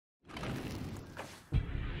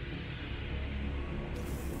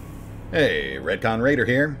Hey, RetconRaider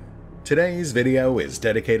here. Today's video is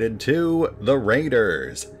dedicated to the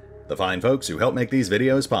Raiders, the fine folks who help make these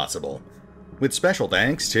videos possible. With special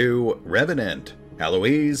thanks to Revenant,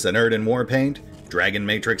 Alois, Anerdinwarpaint, Dragon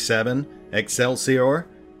Matrix 7, Exsellsior,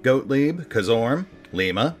 Gottlieb, Kazorm,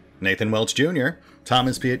 Lima, Nathan Welch Jr.,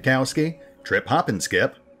 Tomasz Piątkowski,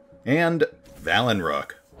 Triphoppenskip, and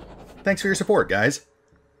Valinrook. Thanks for your support, guys.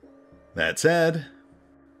 That said,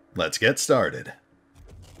 let's get started.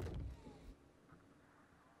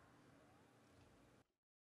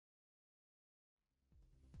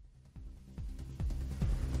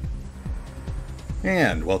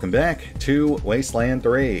 And welcome back to Wasteland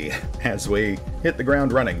 3, as we hit the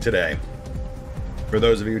ground running today. For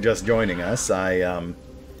those of you just joining us, I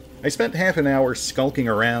spent half an hour skulking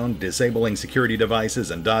around, disabling security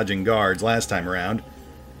devices and dodging guards last time around.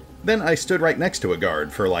 Then I stood right next to a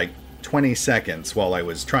guard for like 20 seconds while I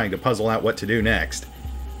was trying to puzzle out what to do next.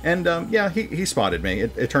 And yeah, he spotted me.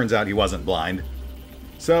 It turns out he wasn't blind.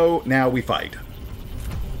 So now we fight.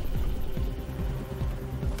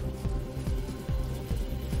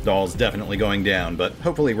 Doll's definitely going down, but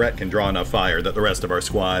hopefully Rhett can draw enough fire that the rest of our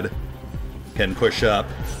squad can push up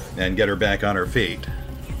and get her back on her feet.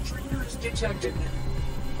 Intruders detected.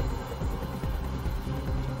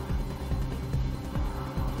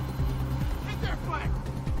 Hit their flank.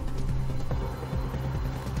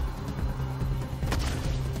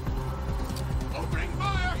 Opening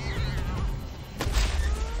fire.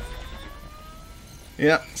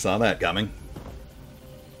 Yep, saw that coming.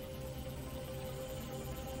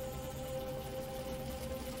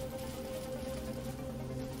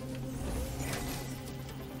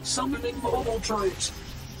 Summoning mobile troops.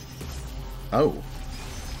 Oh.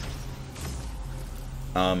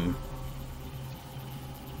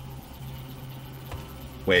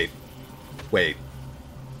 Wait.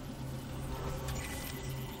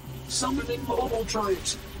 Summoning mobile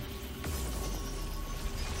troops.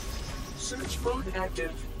 Search mode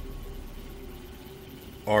active.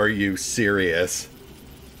 Are you serious?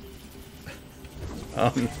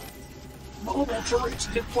 Mobile troops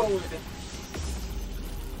deployed.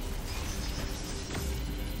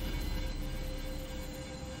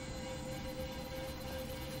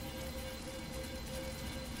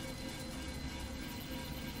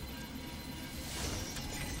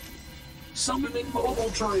 Summoning mobile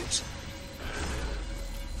troops.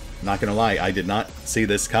 Not gonna lie, I did not see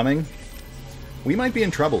this coming. We might be in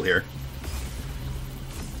trouble here.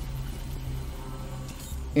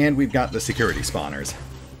 And we've got the security spawners.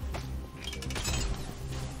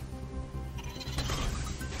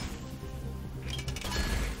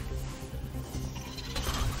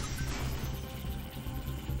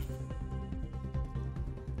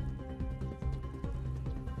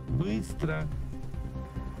 Быстро.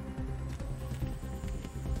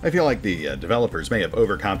 I feel like the developers may have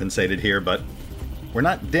overcompensated here, but we're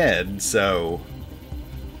not dead, so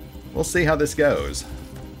we'll see how this goes.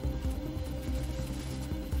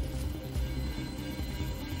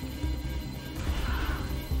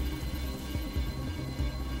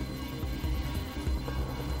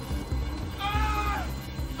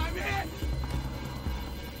 I'm hit.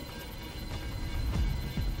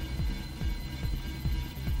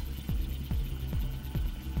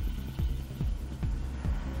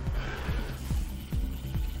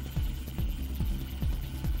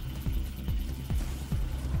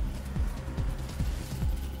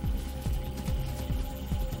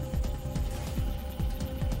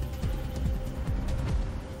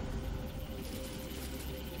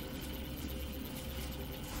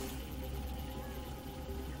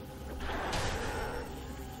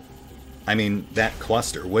 I mean, that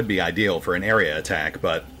cluster would be ideal for an area attack,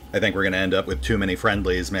 but I think we're going to end up with too many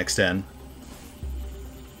friendlies mixed in.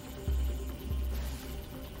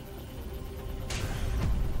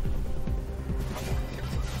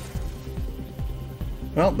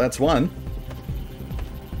 Well, that's one.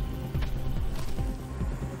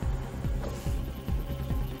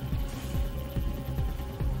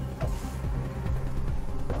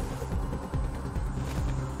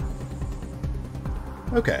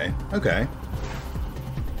 Okay.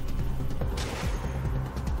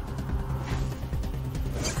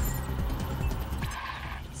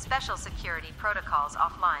 Special security protocols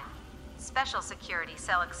offline. Special security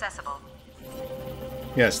cell accessible.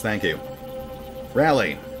 Yes, thank you.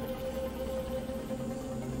 Rally.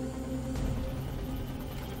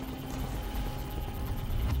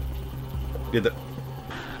 Did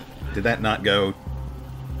that not go?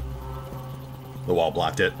 The wall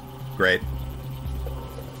blocked it. Great.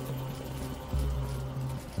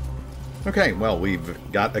 Okay, well, we've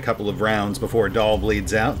got a couple of rounds before Doll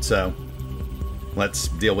bleeds out, so let's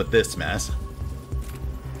deal with this mess.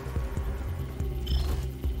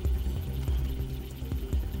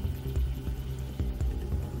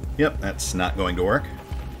 Yep, that's not going to work.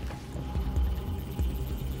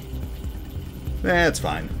 That's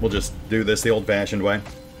fine. We'll just do this the old-fashioned way.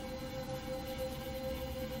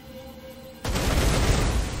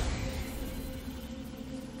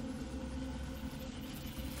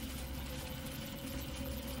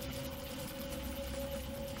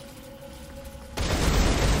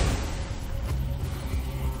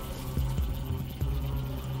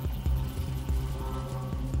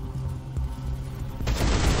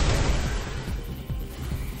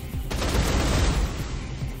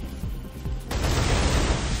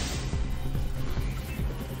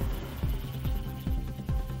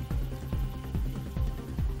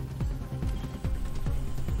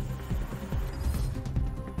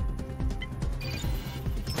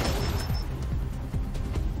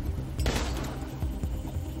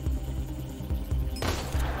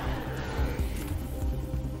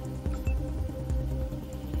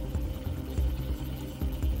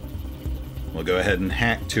 We'll go ahead and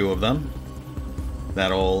hack 2 of them.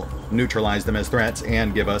 That'll neutralize them as threats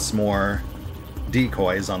and give us more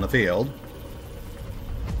decoys on the field.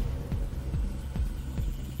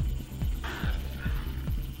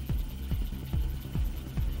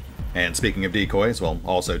 And speaking of decoys, we'll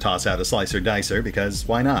also toss out a Slicer Dicer, because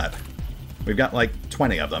why not? We've got like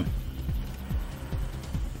 20 of them.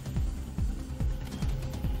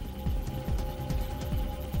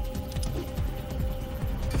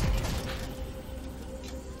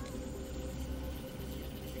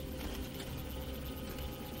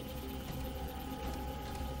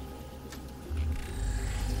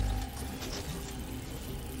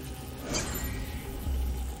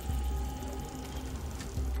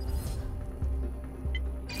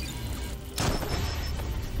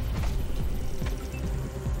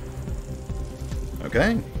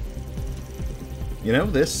 Okay. You know,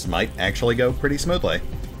 this might actually go pretty smoothly.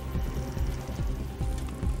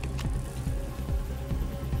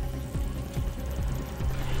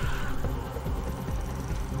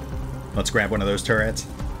 Let's grab one of those turrets.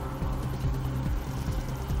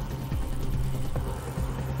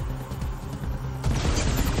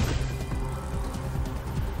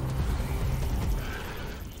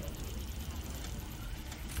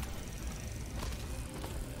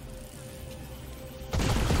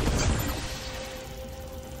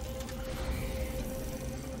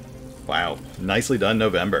 Wow, nicely done,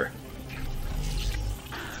 November.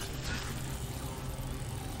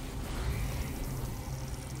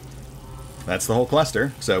 That's the whole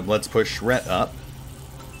cluster, so let's push Ret up.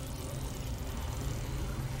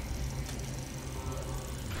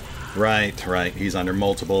 Right, he's under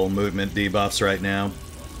multiple movement debuffs right now.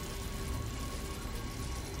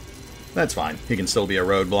 That's fine, he can still be a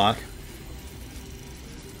roadblock.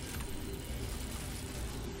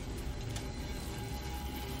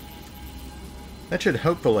 That should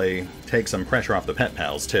hopefully take some pressure off the pet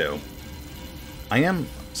pals, too. I am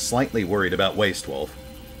slightly worried about Waste Wolf.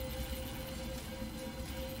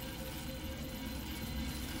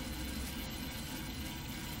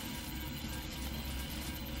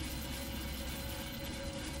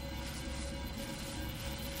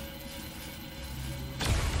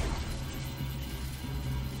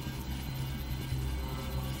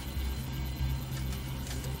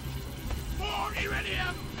 More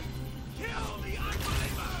Iridium! Kill the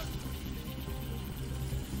unbelievers!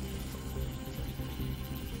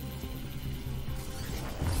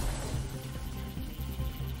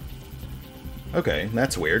 Okay,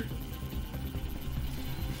 that's weird.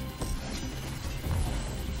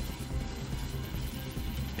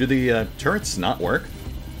 Do the turrets not work?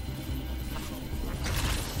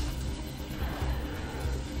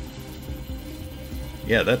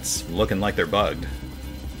 Yeah, that's looking like they're bugged.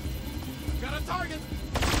 Got a target!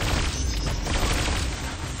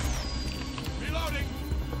 Reloading!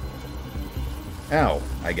 Ow,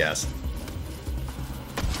 I guess.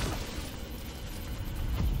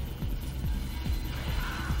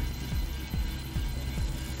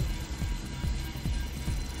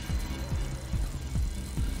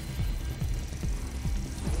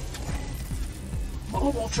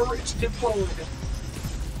 Mobile turrets deployed.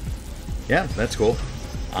 Yeah, that's cool.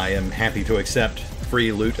 I am happy to accept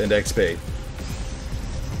free loot and XP.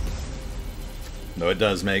 Though it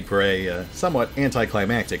does make for a somewhat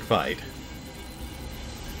anticlimactic fight.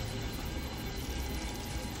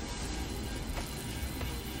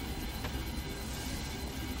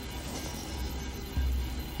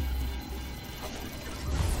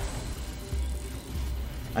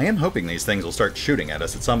 I am hoping these things will start shooting at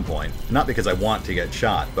us at some point. Not because I want to get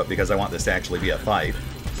shot, but because I want this to actually be a fight.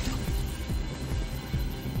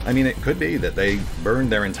 I mean, it could be that they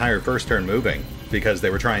burned their entire first turn moving because they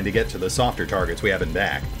were trying to get to the softer targets we have in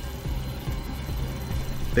back.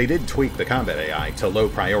 They did tweak the combat AI to low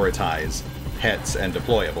prioritize pets and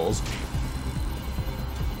deployables.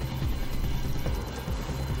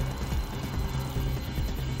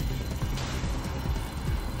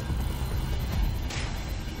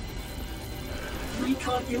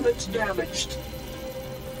 Recon units damaged.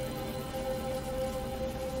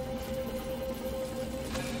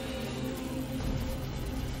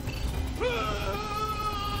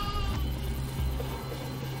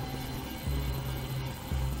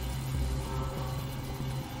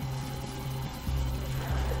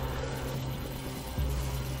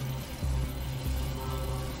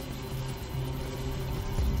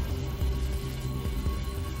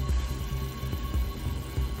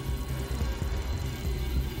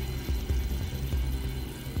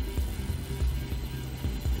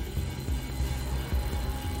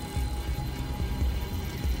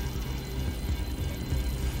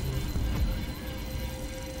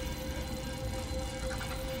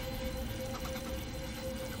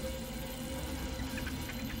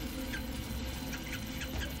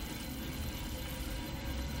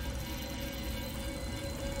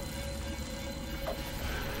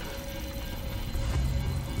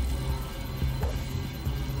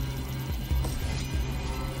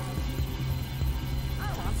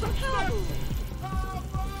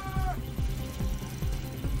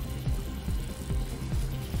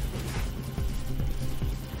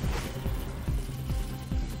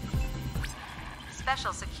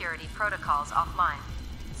 Special security protocols offline.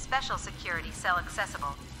 Special security cell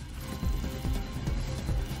accessible.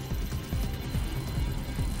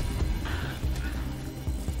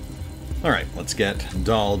 Alright, let's get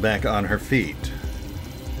Doll back on her feet.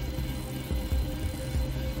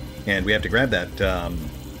 And we have to grab that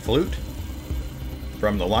flute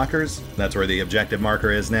from the lockers. That's where the objective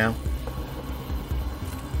marker is now.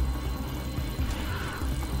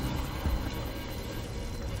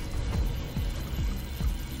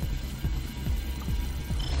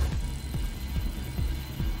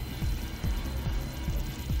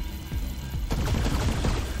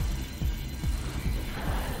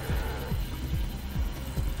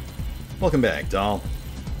 Welcome back, Doll.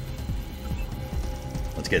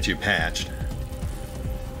 Let's get you patched.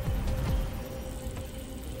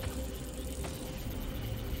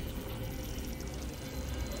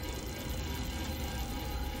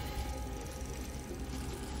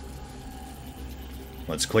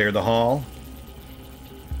 Let's clear the hall.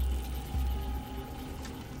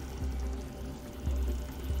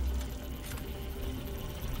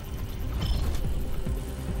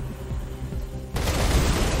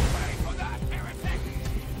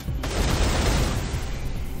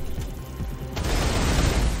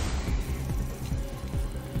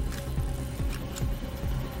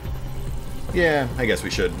 Yeah, I guess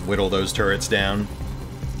we should whittle those turrets down.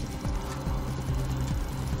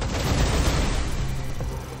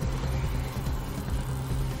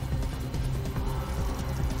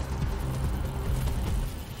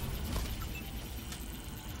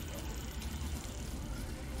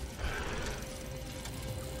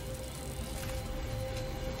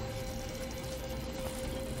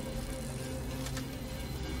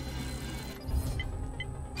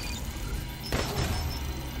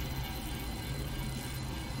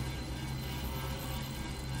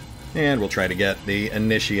 And we'll try to get the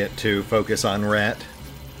Initiate to focus on Rat.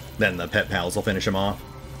 Then the Pet Pals will finish him off.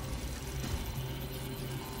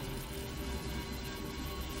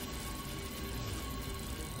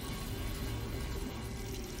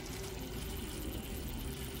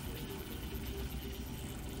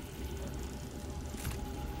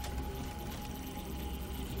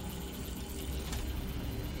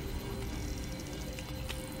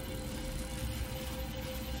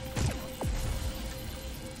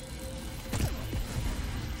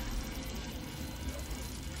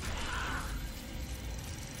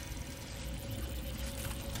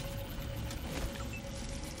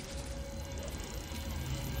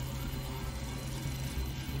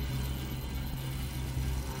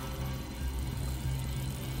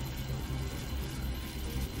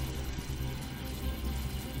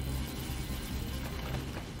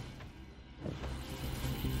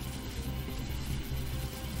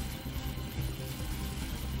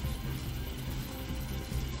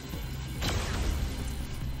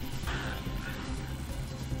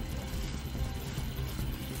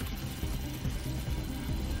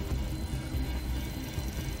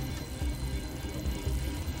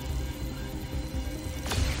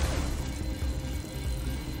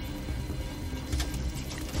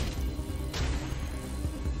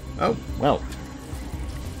 Oh, well.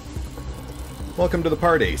 Welcome to the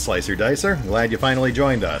party, Slicer Dicer. Glad you finally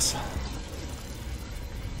joined us.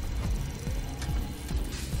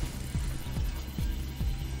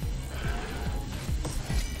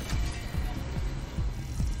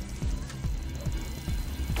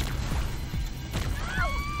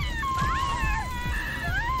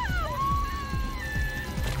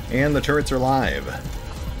 And the turrets are live.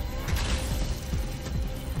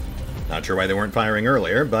 Not sure why they weren't firing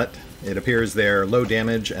earlier, but it appears they're low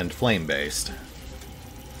damage and flame-based.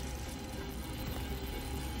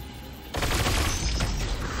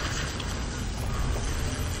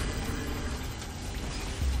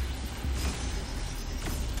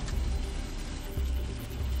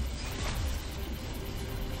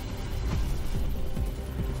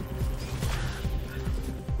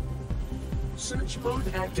 Search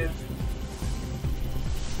mode active.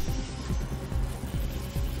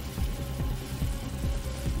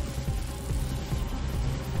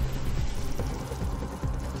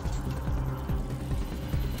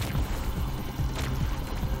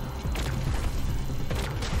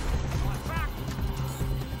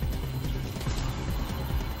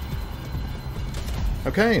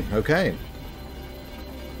 Okay.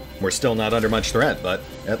 We're still not under much threat, but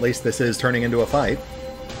at least this is turning into a fight.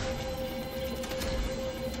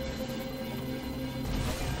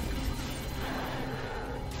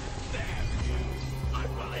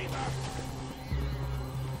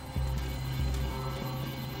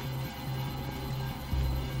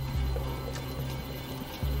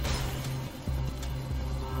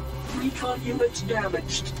 Recon units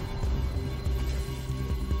damaged.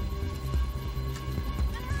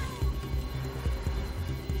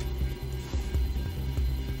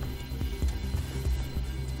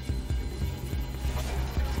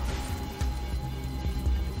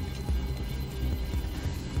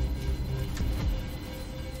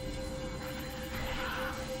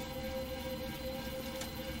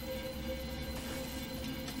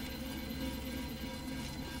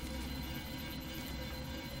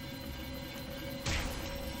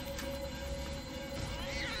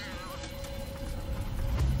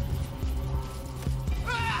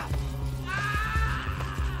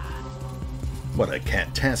 What a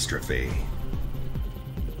catastrophe.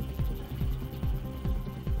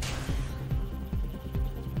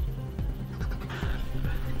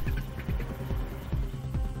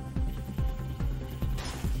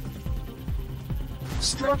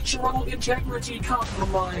 Structural integrity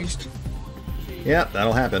compromised. Yep,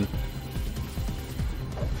 that'll happen.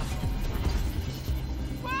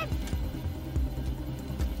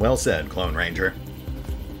 Well said, Clone Ranger.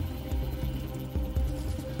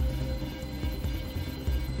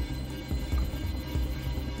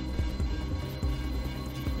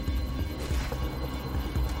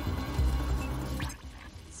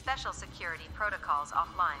 Special security protocols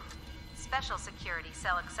offline. Special security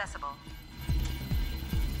cell accessible.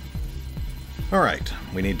 Alright,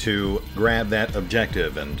 we need to grab that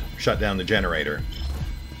objective and shut down the generator.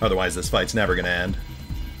 Otherwise this fight's never gonna end.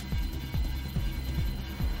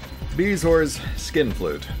 Bezoar's Skin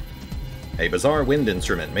Flute. A bizarre wind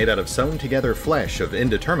instrument made out of sewn-together flesh of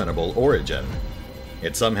indeterminable origin.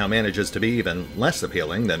 It somehow manages to be even less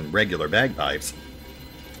appealing than regular bagpipes.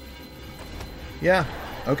 Yeah,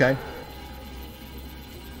 okay.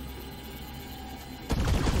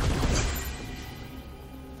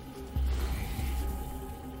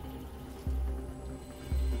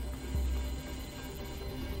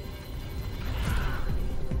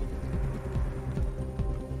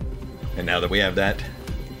 And now that we have that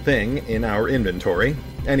thing in our inventory,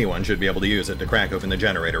 anyone should be able to use it to crack open the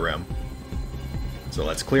generator room. So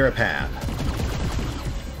let's clear a path.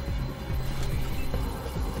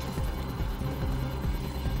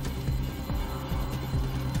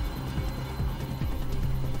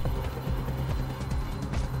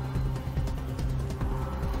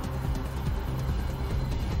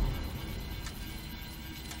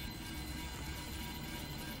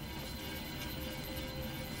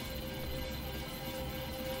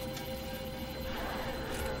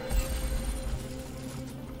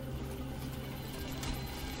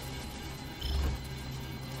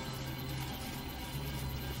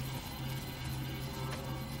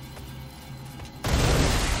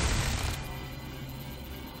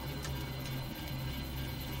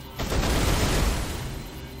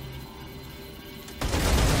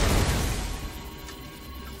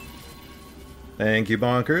 Thank you,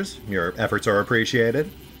 Bonkers. Your efforts are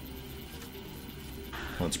appreciated.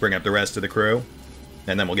 Let's bring up the rest of the crew,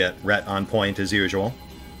 and then we'll get Rhett on point as usual.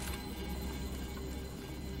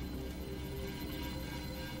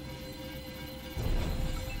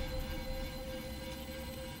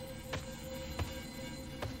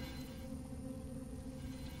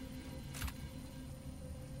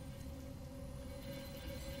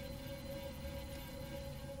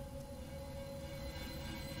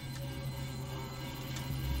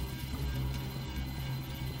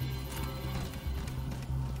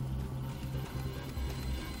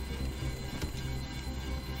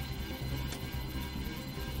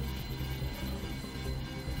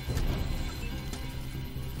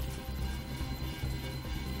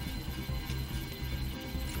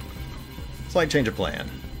 Slight change of plan.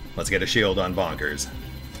 Let's get a shield on Bonkers.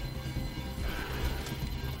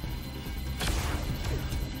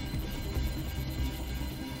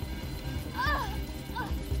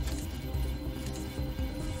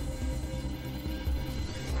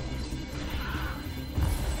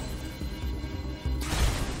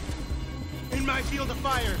 In my field of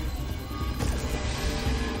fire!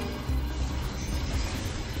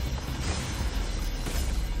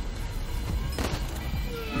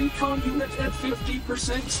 Recon unit at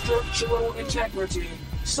 50% structural integrity.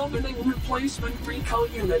 Summoning replacement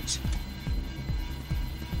recon unit.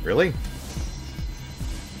 Really?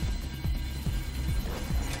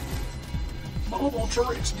 Mobile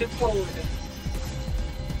turrets deployed.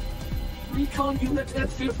 Recon unit at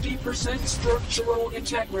 50% structural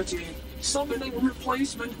integrity. Summoning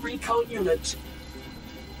replacement recon unit.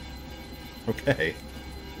 Okay.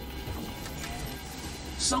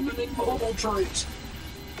 Summoning mobile turret.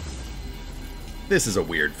 This is a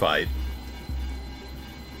weird fight.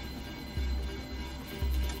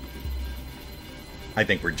 I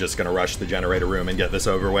think we're just gonna rush the generator room and get this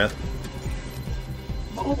over with.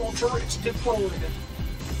 Mobile turrets deployed.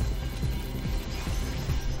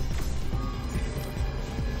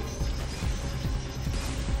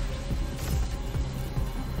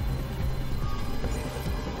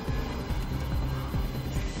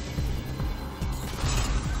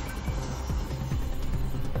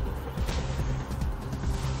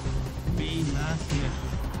 Me last year.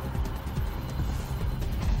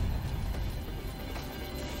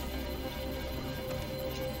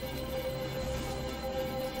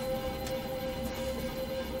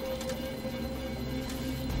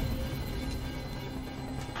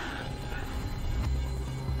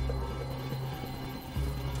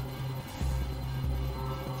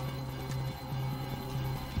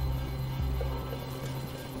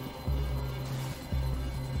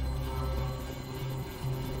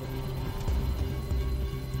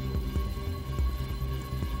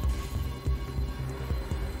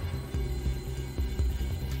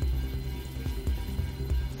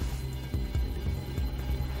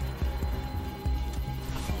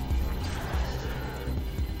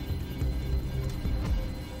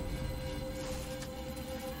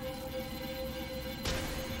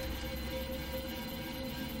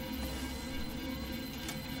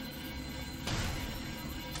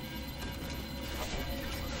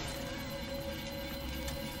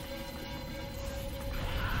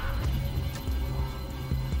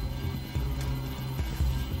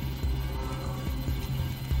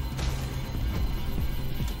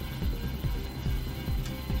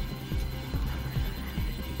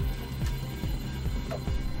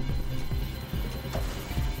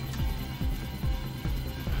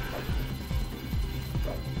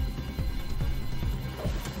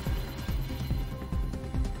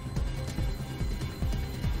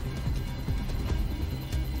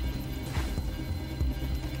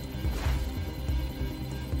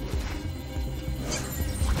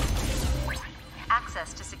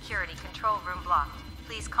 Access to security control room blocked.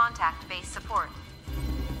 Please contact base support.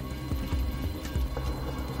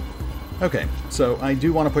 Okay, so I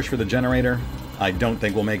do want to push for the generator. I don't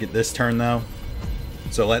think we'll make it this turn, though.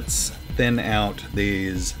 So let's thin out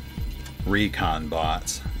these recon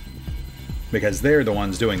bots, because they're the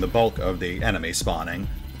ones doing the bulk of the enemy spawning.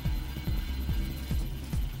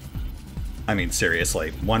 I mean,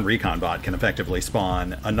 seriously, one recon bot can effectively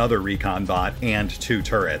spawn another recon bot and 2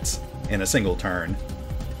 turrets in a single turn,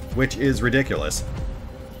 which is ridiculous.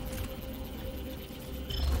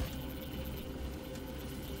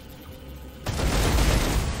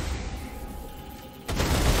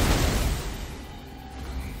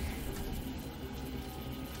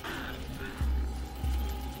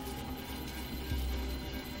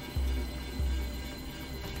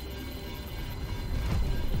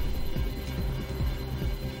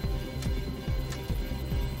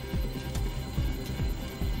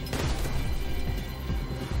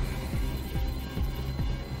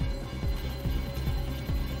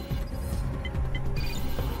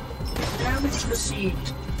 Damage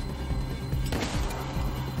received.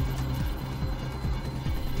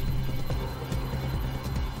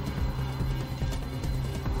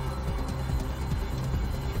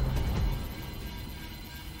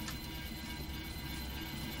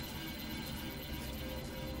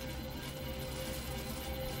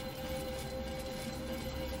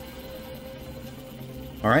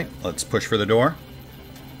 All right, let's push for the door.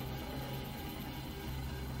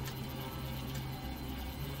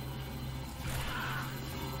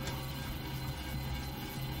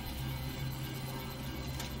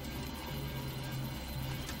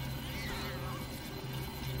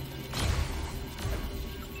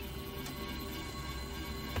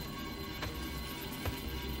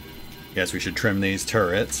 Guess we should trim these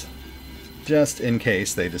turrets, just in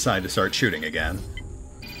case they decide to start shooting again.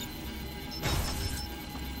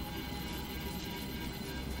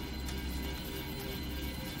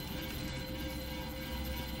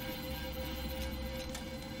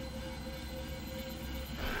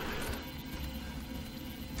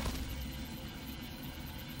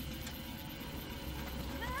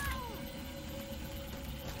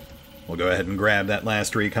 We'll go ahead and grab that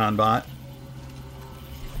last recon bot.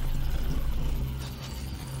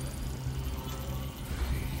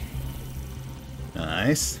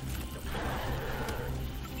 Nice.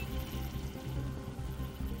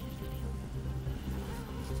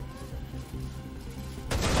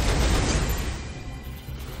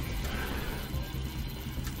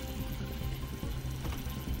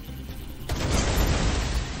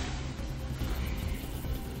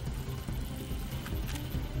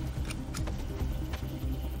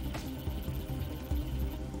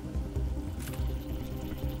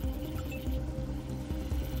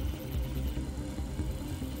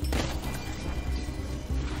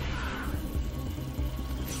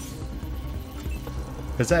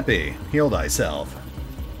 Giuseppe, heal thyself.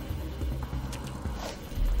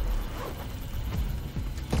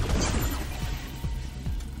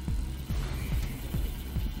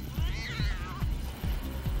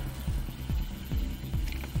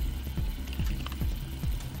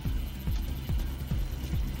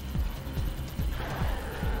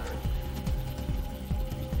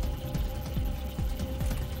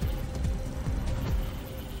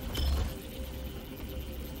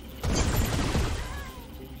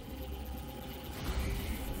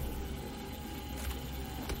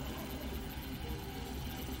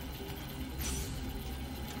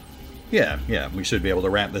 Yeah, we should be able to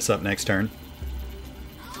wrap this up next turn.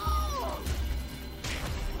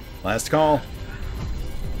 Last call.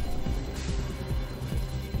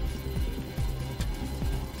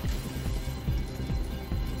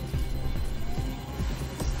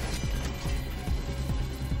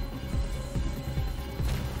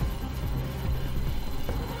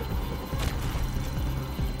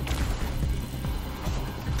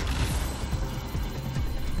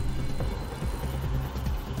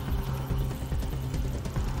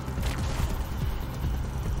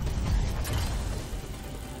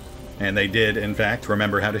 And they did, in fact,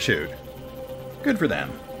 remember how to shoot. Good for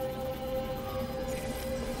them.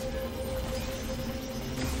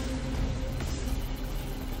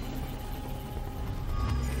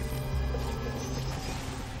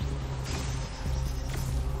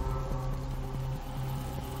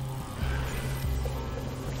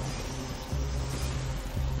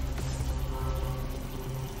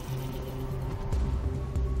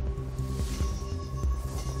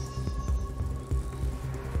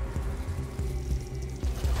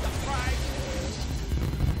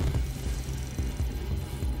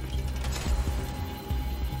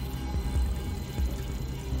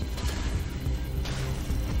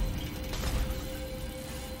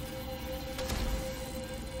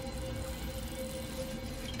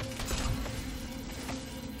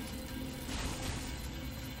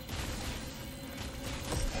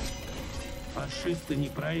 Фашисты не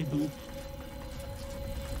пройдут.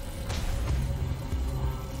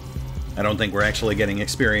 I don't think we're actually getting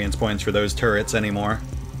experience points for those turrets anymore.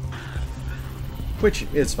 Which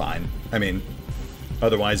is fine. I mean,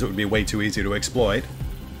 otherwise it would be way too easy to exploit.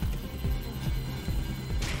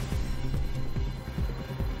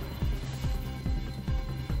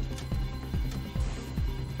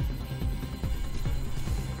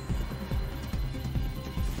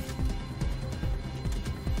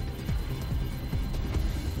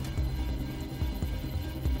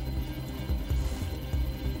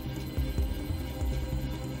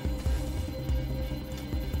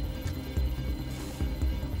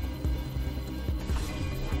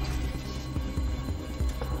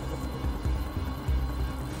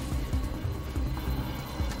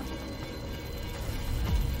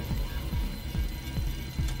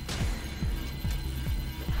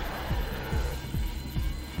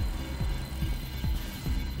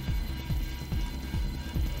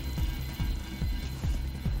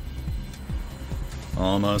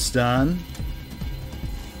 Almost done.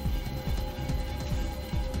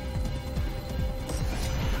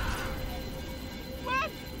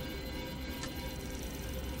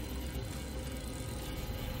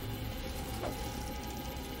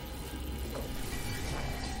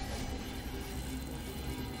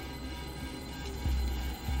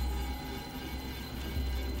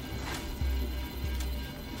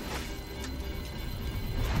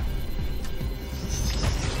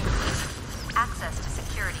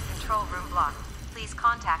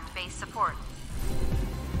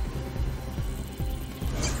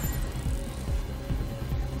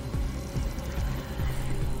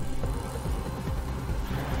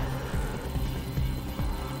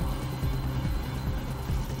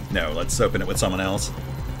 No, let's open it with someone else.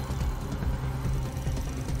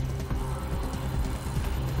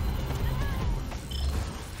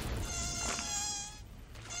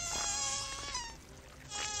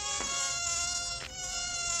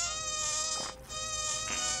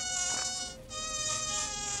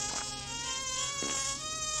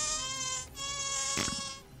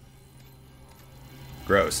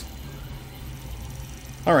 Gross.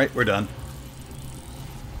 Alright, we're done.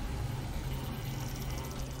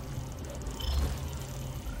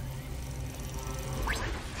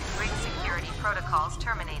 Rig security protocols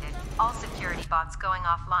terminated. All security bots going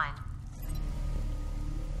offline.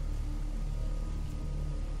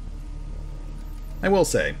 I will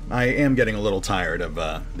say, I am getting a little tired of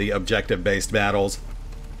the objective-based battles.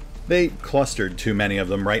 They clustered too many of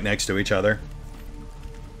them right next to each other.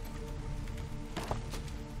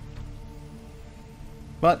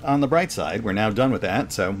 But on the bright side, we're now done with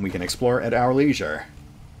that, so we can explore at our leisure.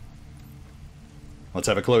 Let's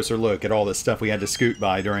have a closer look at all the stuff we had to scoot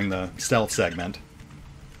by during the stealth segment.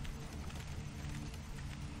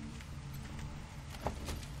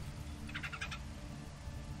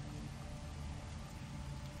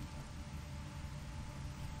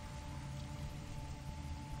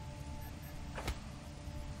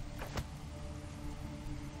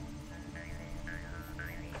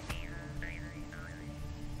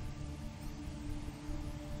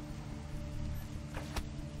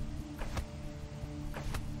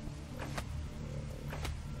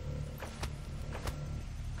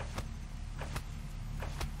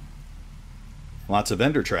 Lots of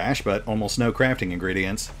vendor trash, but almost no crafting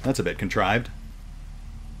ingredients. That's a bit contrived.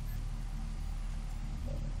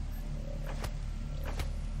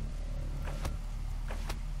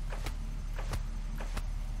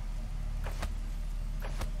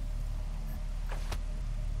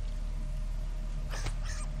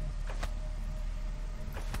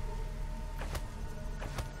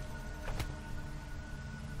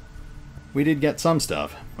 We did get some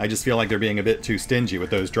stuff. I just feel like they're being a bit too stingy with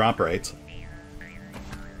those drop rates.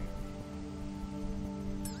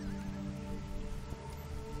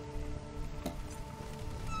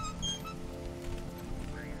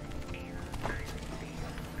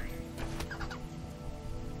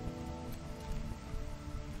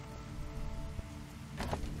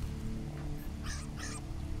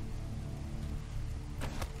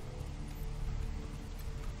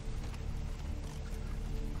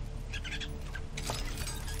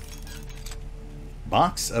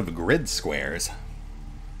 Box of grid squares.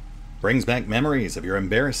 Brings back memories of your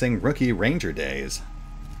embarrassing rookie ranger days.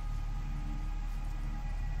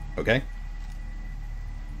 Okay.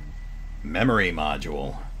 Memory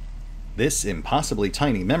module. This impossibly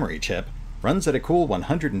tiny memory chip runs at a cool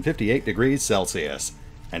 158 degrees Celsius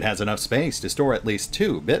and has enough space to store at least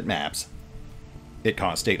 2 bitmaps. It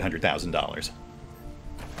cost $800,000.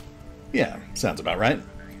 Yeah, sounds about right.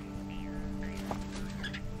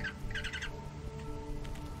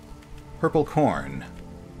 Purple corn.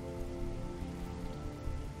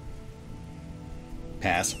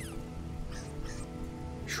 Pass.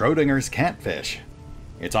 Schrodinger's catfish.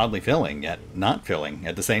 It's oddly filling, yet not filling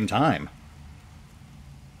at the same time.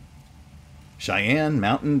 Cheyenne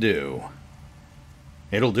Mountain Dew.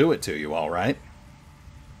 It'll do it to you, all right.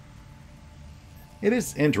 It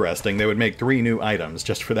is interesting they would make 3 new items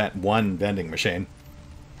just for that one vending machine.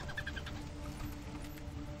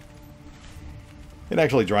 It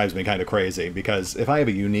actually drives me kind of crazy, because if I have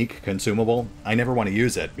a unique consumable, I never want to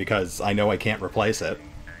use it, because I know I can't replace it.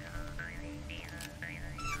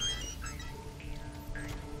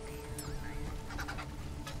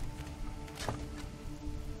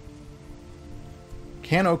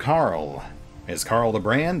 Cano Carl. Is Carl the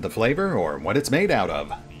brand, the flavor, or what it's made out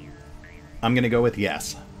of? I'm gonna go with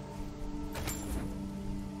yes.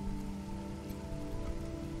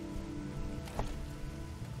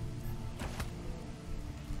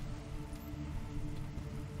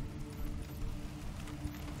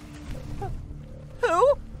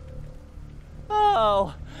 Who?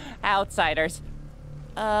 Oh, outsiders.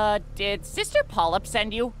 Did Sister Polyp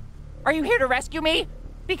send you? Are you here to rescue me?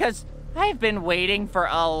 Because I've been waiting for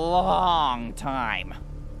a long time.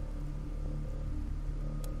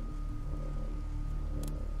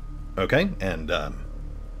 Okay, and,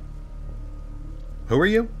 who are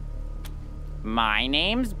you? My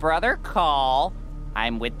name's Brother Caul.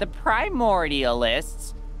 I'm with the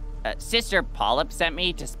Primordialists. Sister Polyp sent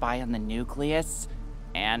me to spy on the nucleus,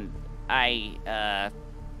 and I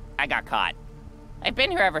got caught. I've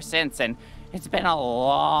been here ever since, and it's been a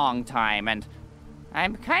long time, and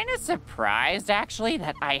I'm kind of surprised, actually,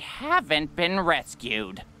 that I haven't been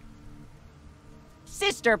rescued.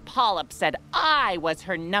 Sister Polyp said I was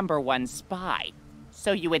her #1 spy.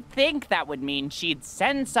 So you would think that would mean she'd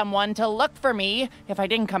send someone to look for me if I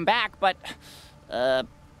didn't come back, but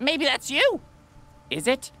maybe that's you. Is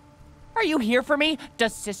it? Are you here for me?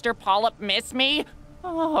 Does Sister Polyp miss me?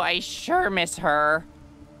 Oh, I sure miss her.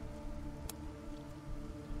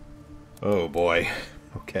 Oh boy.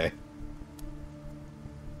 Okay.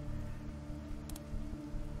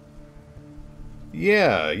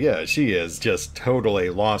 Yeah, she is just totally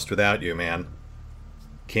lost without you, man.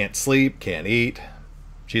 Can't sleep, can't eat.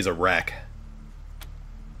 She's a wreck.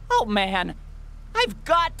 Oh man, I've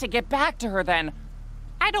got to get back to her then.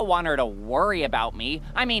 I don't want her to worry about me.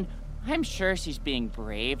 I mean, I'm sure she's being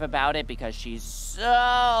brave about it because she's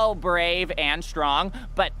so brave and strong,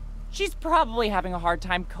 but she's probably having a hard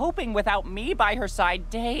time coping without me by her side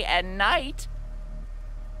day and night.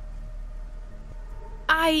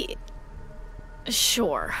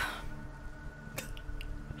 Sure.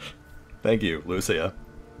 Thank you, Lucia.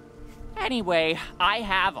 Anyway, I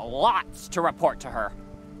have lots to report to her.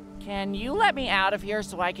 Can you let me out of here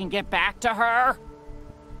so I can get back to her?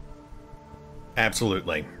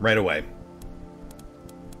 Absolutely. Right away.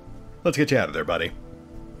 Let's get you out of there, buddy.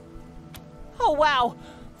 Oh, wow.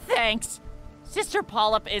 Thanks. Sister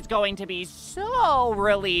Polyp is going to be so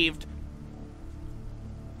relieved.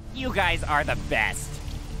 You guys are the best.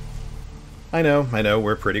 I know,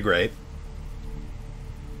 we're pretty great.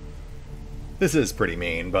 This is pretty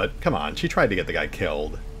mean, but come on, she tried to get the guy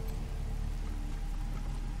killed.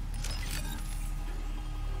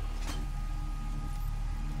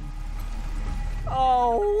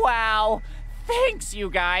 Oh, wow. Thanks, you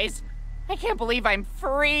guys. I can't believe I'm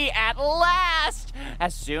free at last.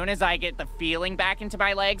 As soon as I get the feeling back into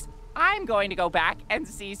my legs, I'm going to go back and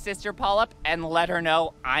see Sister Polyp and let her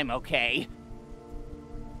know I'm okay.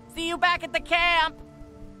 See you back at the camp.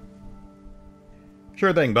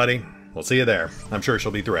 Sure thing, buddy. We'll see you there. I'm sure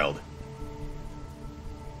she'll be thrilled.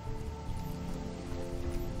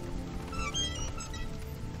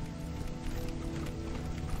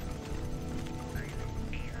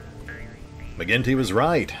 McGinty was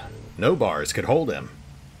right. No bars could hold him.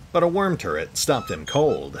 But a worm turret stopped him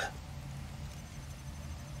cold.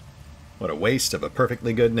 What a waste of a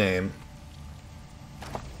perfectly good name.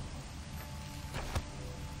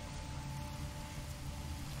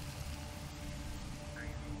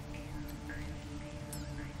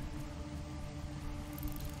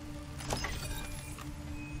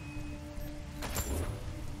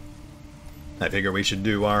 I figure we should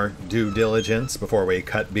do our due diligence before we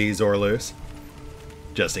cut Bezoar loose.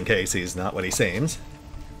 Just in case he's not what he seems.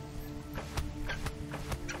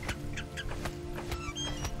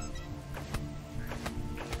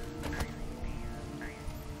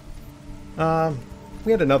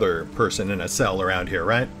 We had another person in a cell around here,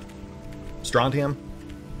 right? Strontium?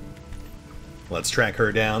 Let's track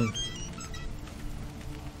her down.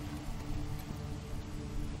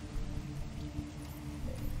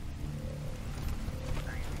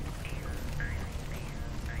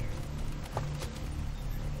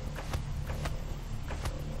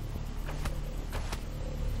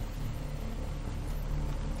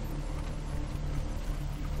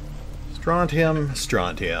 Strontium,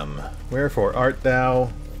 Strontium, wherefore art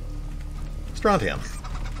thou? Strontium.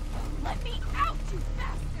 Let me out, you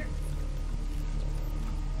bastard!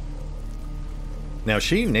 Now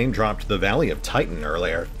she name-dropped the Valley of Titan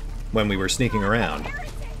earlier, when we were sneaking around.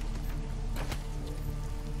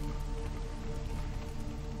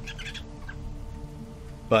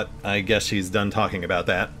 But I guess she's done talking about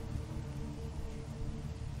that.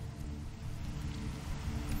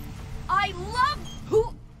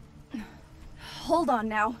 Hold on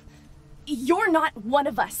now. You're not one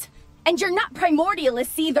of us. And you're not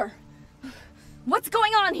primordialists either. What's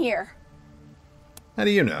going on here? How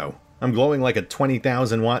do you know? I'm glowing like a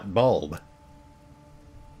 20,000 watt bulb.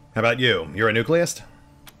 How about you? You're a nucleist?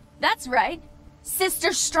 That's right.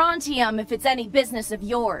 Sister Strontium, if it's any business of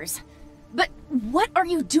yours. But what are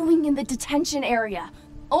you doing in the detention area?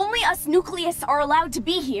 Only us nucleists are allowed to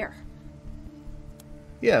be here.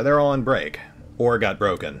 Yeah, they're all on break. Or got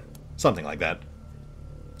broken. Something like that.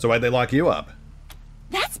 So why'd they lock you up?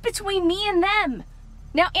 That's between me and them.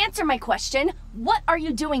 Now answer my question. What are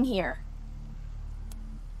you doing here?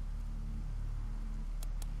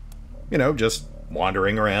 You know, just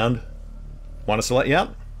wandering around. Want us to let you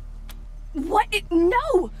out? What?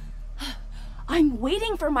 No! I'm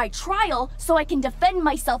waiting for my trial so I can defend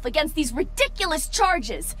myself against these ridiculous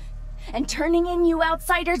charges. And turning in you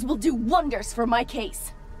outsiders will do wonders for my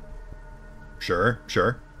case. Sure.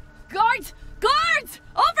 Guards! Guards!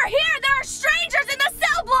 Over here! There are strangers in the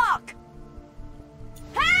cell block!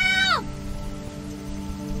 Help!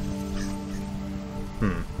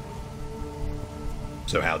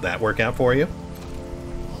 So how'd that work out for you?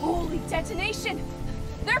 Holy detonation!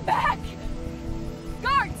 They're back!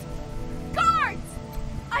 Guards! Guards!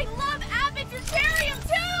 I love Avid Deuterium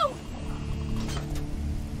too!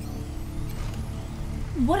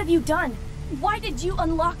 What have you done? Why did you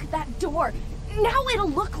unlock that door? Now it'll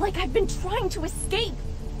look like I've been trying to escape.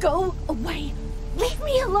 Go away. Leave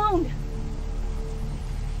me alone.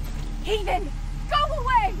 Heathen, go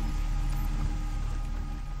away!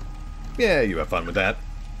 Yeah, you have fun with that.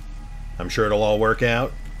 I'm sure it'll all work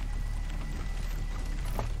out.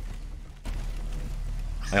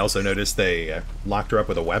 I also noticed they locked her up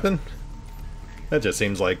with a weapon. That just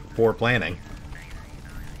seems like poor planning.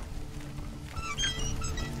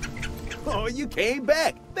 Oh, you came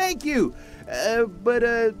back. Thank you. But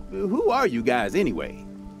who are you guys anyway?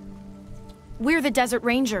 We're the Desert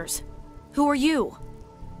Rangers. Who are you?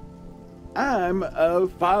 I'm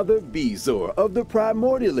Father Bezoar of the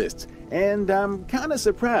Primordialists, and I'm kind of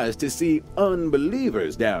surprised to see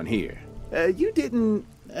unbelievers down here. You didn't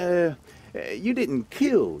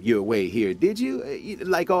kill your way here, did you?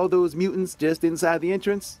 Like all those mutants just inside the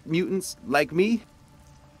entrance? Mutants like me?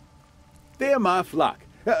 They're my flock.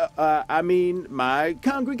 I mean, my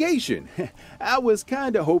congregation. I was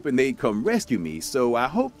kind of hoping they'd come rescue me, so I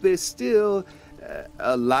hope they're still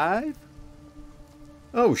alive?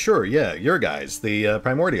 Oh, sure, yeah, your guys, the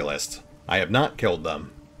Primordialists. I have not killed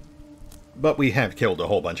them. But we have killed a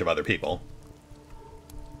whole bunch of other people.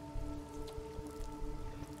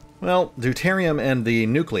 Well, Deuterium and the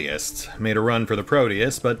Nucleists made a run for the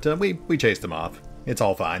Proteus, but we chased them off. It's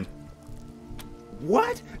all fine.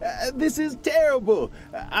 What? This is terrible.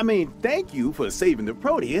 I mean, thank you for saving the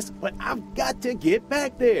Proteus, but I've got to get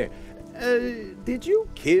back there. Did you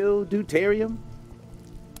kill Deuterium?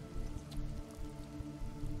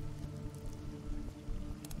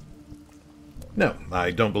 No,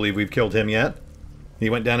 I don't believe we've killed him yet. He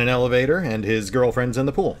went down an elevator, and his girlfriend's in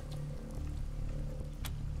the pool.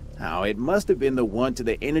 Oh, it must have been the one to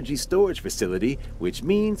the energy storage facility, which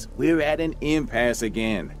means we're at an impasse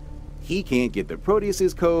again. He can't get the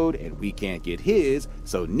Proteus's code, and we can't get his,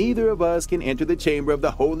 so neither of us can enter the chamber of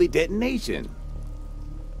the holy detonation.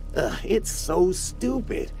 It's so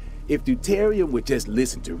stupid. If Deuterium would just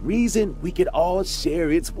listen to reason, we could all share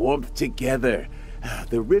its warmth together.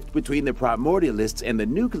 The rift between the Primordialists and the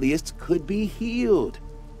Nucleists could be healed.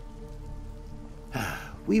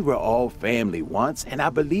 We were all family once, and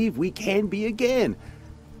I believe we can be again.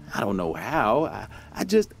 I don't know how. I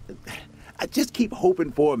just keep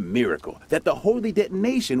hoping for a miracle that the holy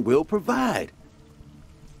detonation will provide.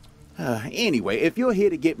 Anyway, if you're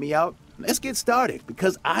here to get me out, let's get started,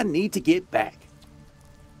 because I need to get back.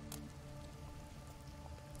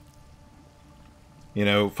 You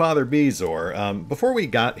know, Father Bezoar, before we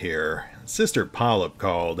got here, Sister Polyp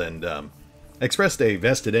called and expressed a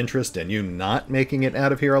vested interest in you not making it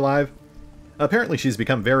out of here alive. Apparently she's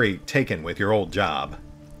become very taken with your old job.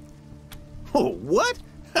 Oh, what?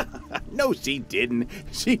 No, she didn't.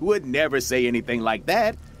 She would never say anything like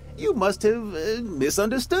that. You must have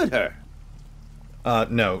misunderstood her.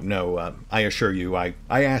 No, I assure you, I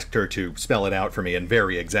asked her to spell it out for me in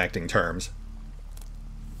very exacting terms.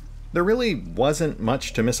 There really wasn't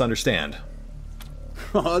much to misunderstand.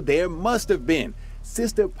 Oh, there must have been.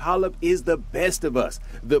 Sister Polyp is the best of us,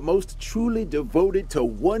 the most truly devoted to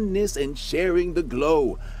oneness and sharing the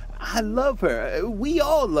glow. I love her. We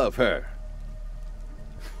all love her.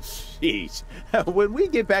 Sheesh. When we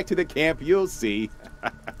get back to the camp, you'll see.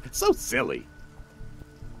 So silly.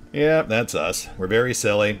 Yeah, that's us. We're very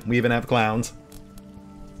silly. We even have clowns.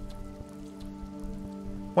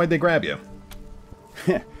 Why'd they grab you?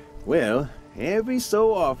 Well, every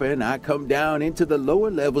so often I come down into the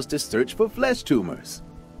lower levels to search for flesh tumors.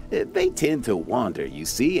 They tend to wander, you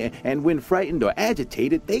see, and when frightened or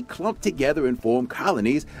agitated, they clump together and form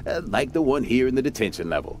colonies like the one here in the detention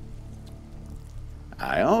level.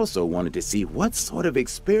 I also wanted to see what sort of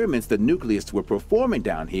experiments the Nucleists were performing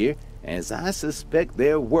down here, as I suspect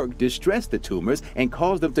their work distressed the tumors and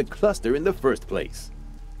caused them to cluster in the first place.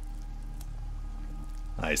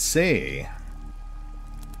 I see.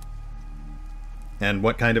 And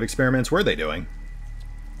what kind of experiments were they doing?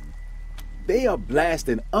 They are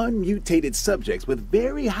blasting unmutated subjects with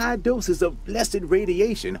very high doses of blessed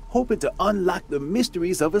radiation, hoping to unlock the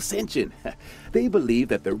mysteries of ascension. They believe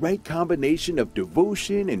that the right combination of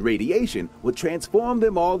devotion and radiation will transform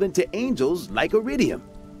them all into angels like Iridium.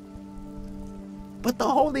 But the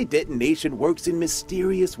holy detonation works in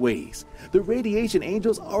mysterious ways. The radiation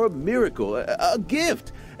angels are a miracle, a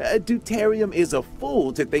gift. Deuterium is a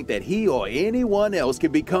fool to think that he or anyone else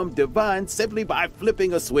can become divine simply by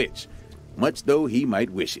flipping a switch, much though he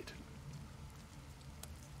might wish it.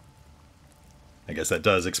 I guess that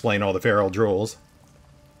does explain all the feral drools.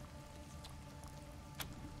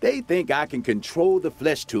 They think I can control the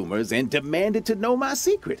flesh tumors and demanded to know my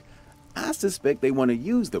secret. I suspect they want to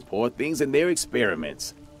use the poor things in their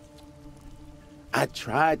experiments. I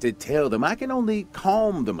tried to tell them I can only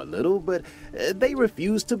calm them a little, but they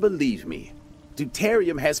refuse to believe me.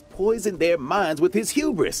 Deuterium has poisoned their minds with his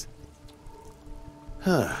hubris.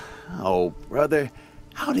 Oh, brother,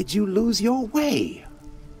 how did you lose your way?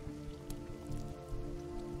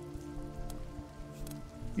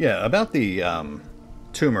 Yeah, about the,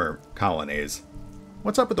 tumor colonies.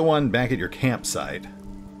 What's up with the one back at your campsite?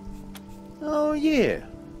 Oh, yeah.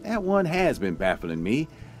 That one has been baffling me.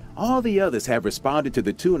 All the others have responded to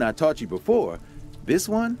the tune I taught you before. This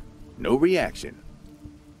one, no reaction.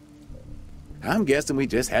 I'm guessing we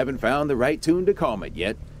just haven't found the right tune to calm it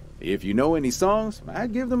yet. If you know any songs,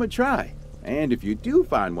 I'd give them a try. And if you do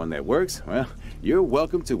find one that works, well, you're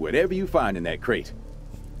welcome to whatever you find in that crate.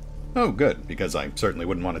 Oh, good, because I certainly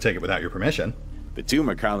wouldn't want to take it without your permission. The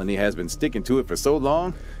tumor colony has been sticking to it for so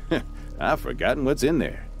long, I've forgotten what's in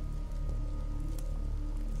there.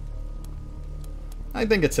 I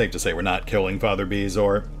think it's safe to say we're not killing Father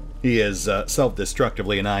Bezoar. He is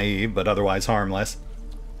self-destructively naive, but otherwise harmless.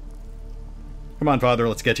 Come on, Father,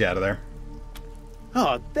 let's get you out of there.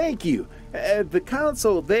 Oh, thank you. The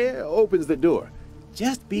console there opens the door.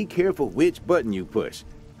 Just be careful which button you push.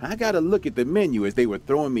 I got to look at the menu as they were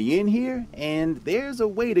throwing me in here, and there's a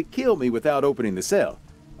way to kill me without opening the cell.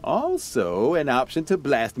 Also, an option to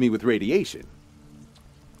blast me with radiation.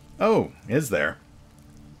 Oh, is there?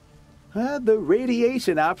 The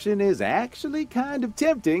radiation option is actually kind of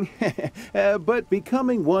tempting, but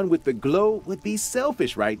becoming one with the glow would be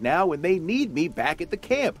selfish right now when they need me back at the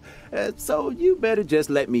camp. So you better just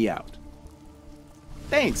let me out.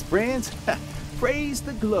 Thanks, friends. Praise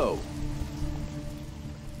the glow.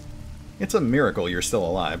 It's a miracle you're still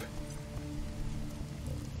alive.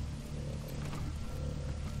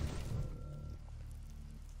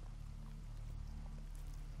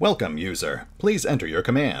 Welcome, user. Please enter your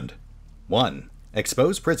command. 1.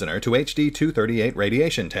 Expose prisoner to HD-238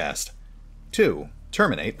 radiation test. 2.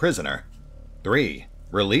 Terminate prisoner. 3.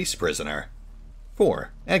 Release prisoner.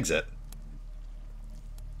 4. Exit.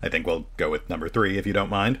 I think we'll go with number 3 if you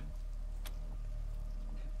don't mind.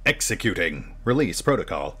 Executing. Release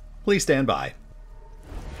protocol. Please stand by.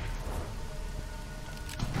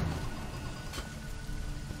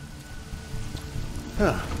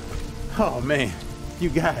 Oh man, you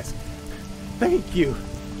guys, thank you.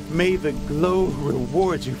 May the glow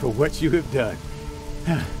reward you for what you have done.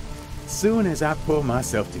 Soon as I pull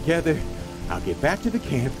myself together, I'll get back to the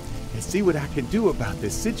camp and see what I can do about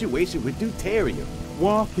this situation with Deuterium.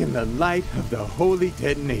 Walk in the light of the holy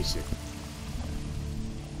detonation.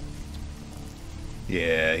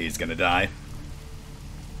 Yeah, he's gonna die.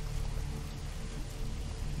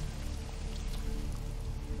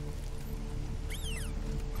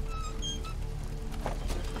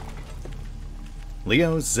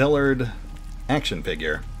 Leo Zillard action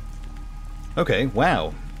figure. Okay,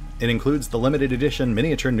 wow. It includes the limited edition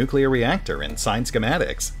miniature nuclear reactor and signed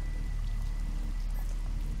schematics.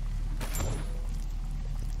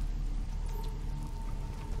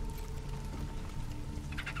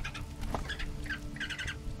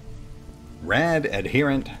 Rad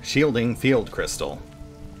Adherent Shielding Field Crystal.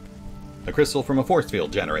 A crystal from a force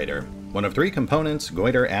field generator. One of 3 components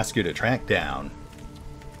Goiter asks you to track down.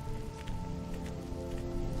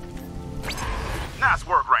 Nice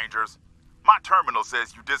work, Rangers. My terminal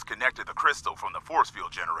says you disconnected the crystal from the force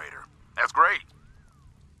field generator. That's great.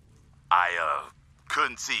 I,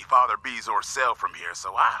 couldn't see Father Bezoar's cell from here,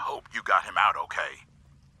 so I hope you got him out okay.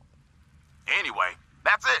 Anyway,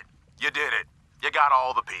 that's it. You did it. You got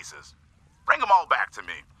all the pieces. Bring them all back to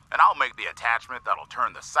me, and I'll make the attachment that'll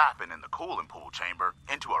turn the siphon in the cooling pool chamber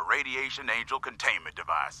into a radiation angel containment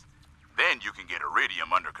device. Then you can get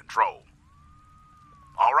Iridium under control.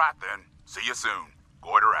 All right then. See you soon.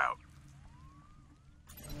 Goiter out.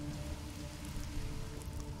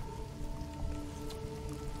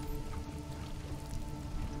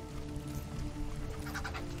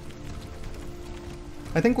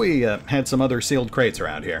 I think we had some other sealed crates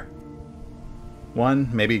around here. 1,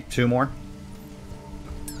 maybe 2 more.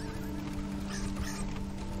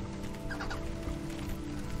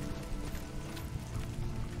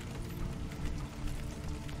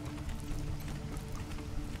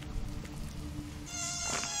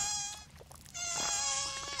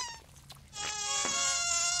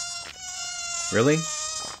 Really?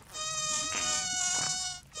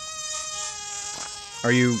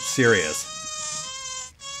 Are you serious?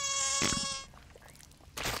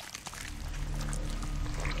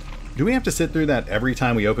 Do we have to sit through that every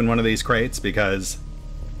time we open one of these crates? Because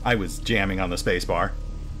I was jamming on the spacebar.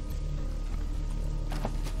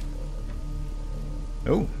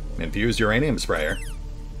 Oh, infused uranium sprayer.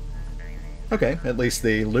 Okay, at least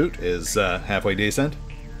the loot is halfway decent.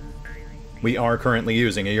 We are currently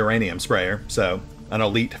using a uranium sprayer, so an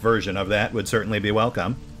elite version of that would certainly be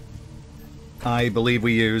welcome. I believe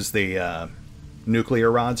we use the nuclear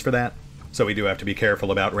rods for that, so we do have to be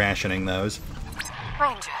careful about rationing those.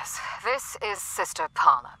 Rangers, this is Sister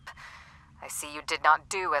Polyp. I see you did not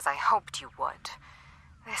do as I hoped you would.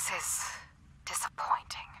 This is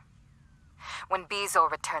disappointing. When Bezoar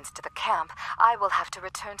returns to the camp, I will have to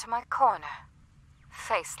return to my corner.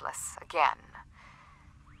 Faceless again.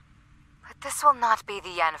 But this will not be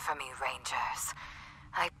the end for me, Rangers.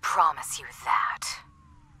 I promise you that.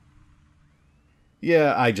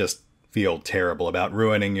 Yeah, I just feel terrible about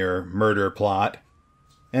ruining your murder plot.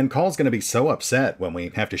 And Caul's gonna be so upset when we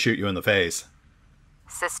have to shoot you in the face.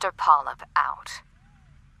 Sister Polyp out.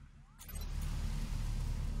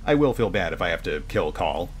 I will feel bad if I have to kill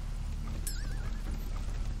Caul.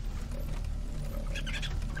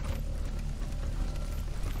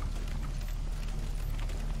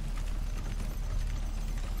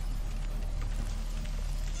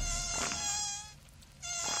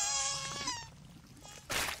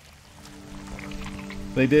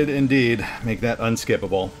 They did indeed make that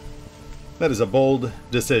unskippable. That is a bold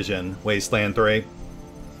decision, Wasteland 3.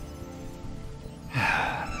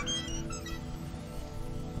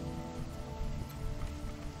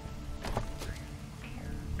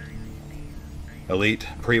 Elite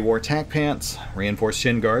pre-war tack pants, reinforced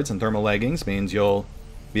shin guards, and thermal leggings means you'll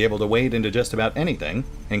be able to wade into just about anything,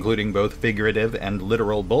 including both figurative and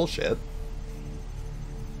literal bullshit.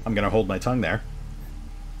 I'm gonna hold my tongue there.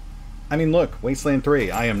 I mean, look, Wasteland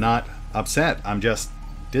 3, I am not upset. I'm just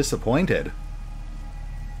disappointed.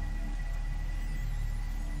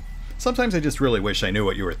 Sometimes I just really wish I knew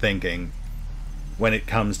what you were thinking when it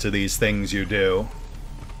comes to these things you do.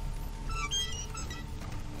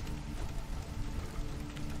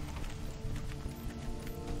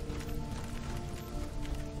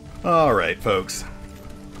 Alright, folks.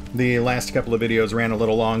 The last couple of videos ran a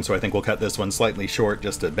little long, so I think we'll cut this one slightly short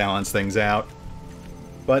just to balance things out.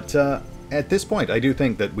 But at this point, I do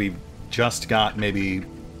think that we've just got maybe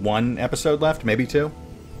one episode left, maybe two.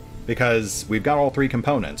 Because we've got all three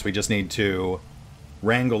components. We just need to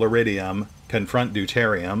wrangle Iridium, confront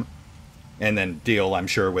Deuterium, and then deal, I'm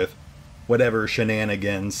sure, with whatever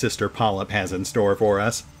shenanigans Sister Polyp has in store for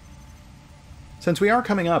us. Since we are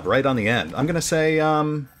coming up right on the end, I'm going to say,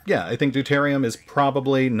 yeah, I think Deuterium is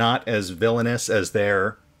probably not as villainous as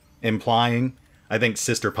they're implying. I think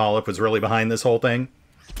Sister Polyp was really behind this whole thing.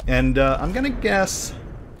 And I'm going to guess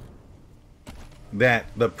that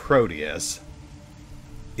the Proteus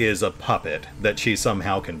is a puppet that she's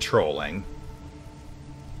somehow controlling.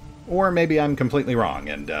 Or maybe I'm completely wrong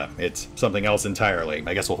and it's something else entirely.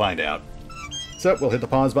 I guess we'll find out. So we'll hit the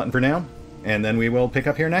pause button for now, and then we will pick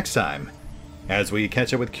up here next time as we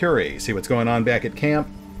catch up with Curie, see what's going on back at camp,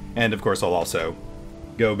 and of course I'll also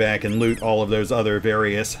go back and loot all of those other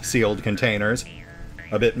various sealed containers.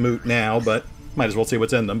 A bit moot now, but might as well see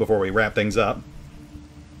what's in them before we wrap things up.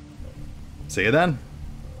 See you then.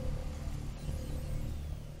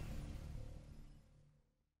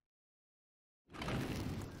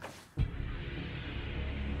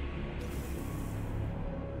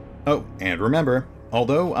 Oh, and remember,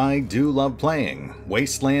 although I do love playing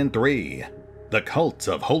Wasteland 3, The Cult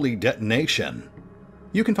of Holy Detonation,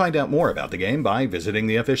 you can find out more about the game by visiting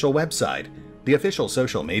the official website, the official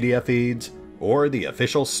social media feeds, or the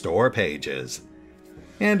official store pages.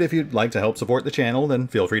 And if you'd like to help support the channel, then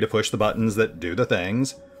feel free to push the buttons that do the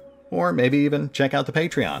things, or maybe even check out the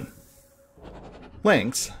Patreon.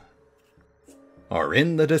 Links are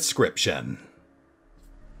in the description.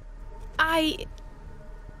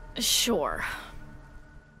 Sure.